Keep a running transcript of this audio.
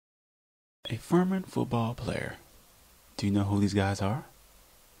A Furman football player. Do you know who these guys are?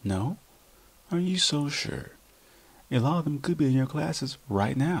 No? Are you so sure? A lot of them could be in your classes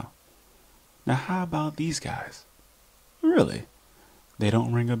right now. Now how about these guys? Really? They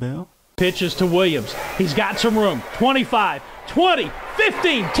don't ring a bell? Pitches to Williams. He's got some room. 25, 20,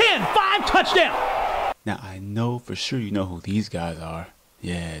 15, 10, 5, touchdown. Now I know for sure you know who these guys are.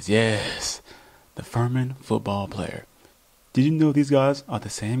 Yes. The Furman football player. Did you know these guys are the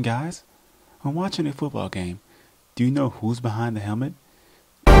same guys? When watching a football game, do you know who's behind the helmet?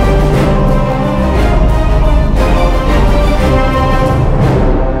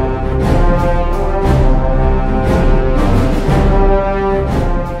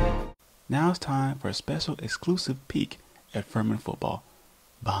 Now it's time for a special exclusive peek at Furman football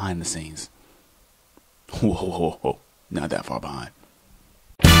behind the scenes. Whoa, not that far behind.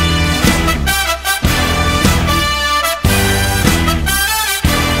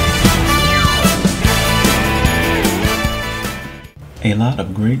 A lot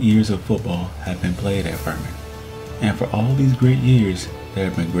of great years of football have been played at Furman, and for all these great years, there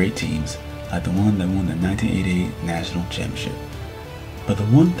have been great teams, like the one that won the 1988 National Championship. But the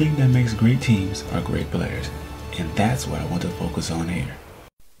one thing that makes great teams are great players, and that's what I want to focus on here.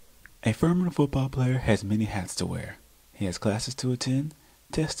 A Furman football player has many hats to wear. He has classes to attend,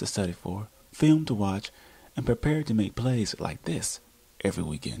 tests to study for, film to watch, and prepare to make plays like this every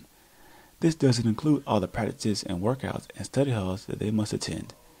weekend. This doesn't include all the practices and workouts and study halls that they must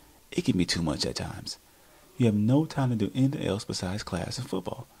attend. It can be too much at times. You have no time to do anything else besides class and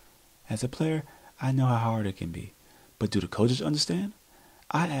football. As a player, I know how hard it can be. But do the coaches understand?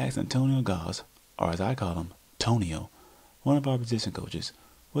 I asked Antonio Gauss, or as I call him, Tonio, one of our position coaches,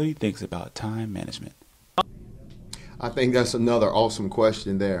 what he thinks about time management. I think that's another awesome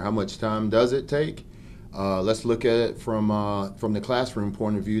question there. How much time does it take? Let's look at it from the classroom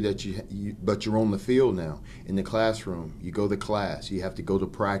point of view but you're on the field now. In the classroom, you go to class, you have to go to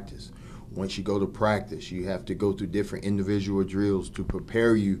practice. Once you go to practice, you have to go through different individual drills to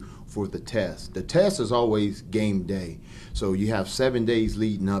prepare you for the test. The test is always game day, so you have 7 days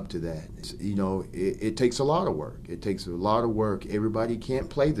leading up to that. It takes a lot of work. It takes a lot of work. Everybody can't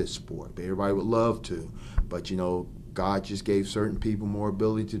play this sport, but everybody would love to. But God just gave certain people more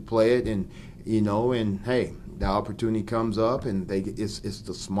ability to play it, and hey, the opportunity comes up, and it's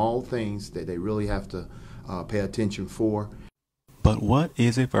the small things that they really have to pay attention for. But what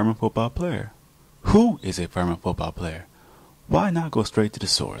is a Furman football player? Who is a Furman football player? Why not go straight to the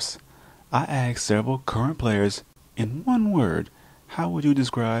source? I asked several current players, in one word, how would you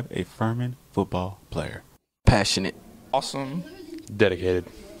describe a Furman football player? Passionate. Awesome. Dedicated.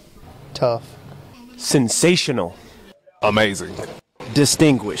 Tough. Sensational. Amazing.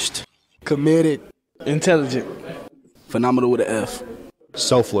 Distinguished. Committed. Intelligent. Phenomenal with an F.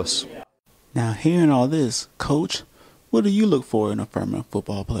 Selfless. Now hearing all this, Coach, what do you look for in a Furman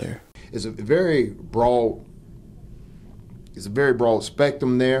football player? It's a very broad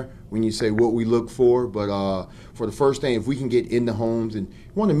spectrum there when you say what we look for. But for the first thing, if we can get in the homes and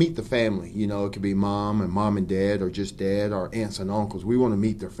want to meet the family, it could be mom and dad, or just dad, or aunts and uncles. We want to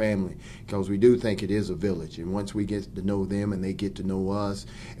meet their family because we do think it is a village. And once we get to know them and they get to know us,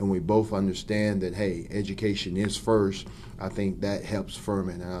 and we both understand that, hey, education is first, I think that helps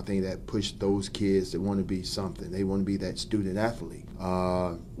Furman, and I think that pushes those kids that want to be something. They want to be that student athlete.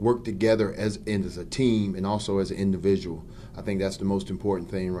 Work together as a team and also as an individual. I think that's the most important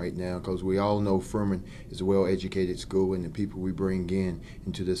thing right now, because we all know Furman is a well-educated school, and the people we bring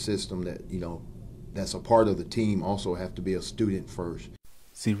into the system that, that's a part of the team also have to be a student first.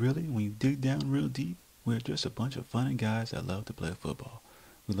 See, really, when you dig down real deep, we're just a bunch of funny guys that love to play football.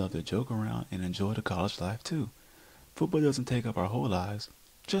 We love to joke around and enjoy the college life too. Football doesn't take up our whole lives,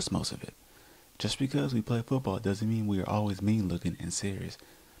 just most of it. Just because we play football doesn't mean we are always mean-looking and serious.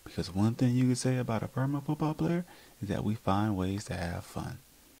 Because one thing you could say about a Furman football player is that we find ways to have fun.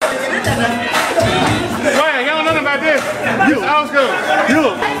 Go ahead, y'all know nothing about this. This sounds good.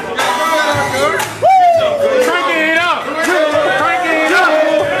 Cranking it up. Cranking it up.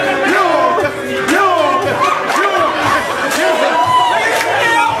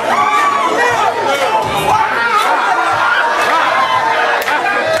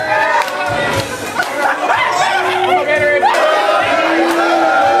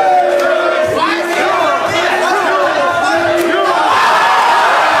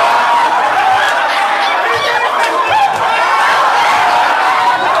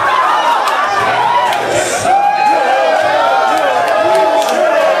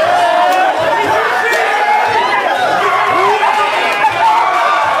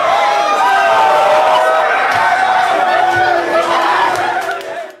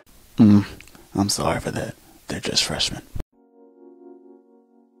 I'm sorry for that. They're just freshmen.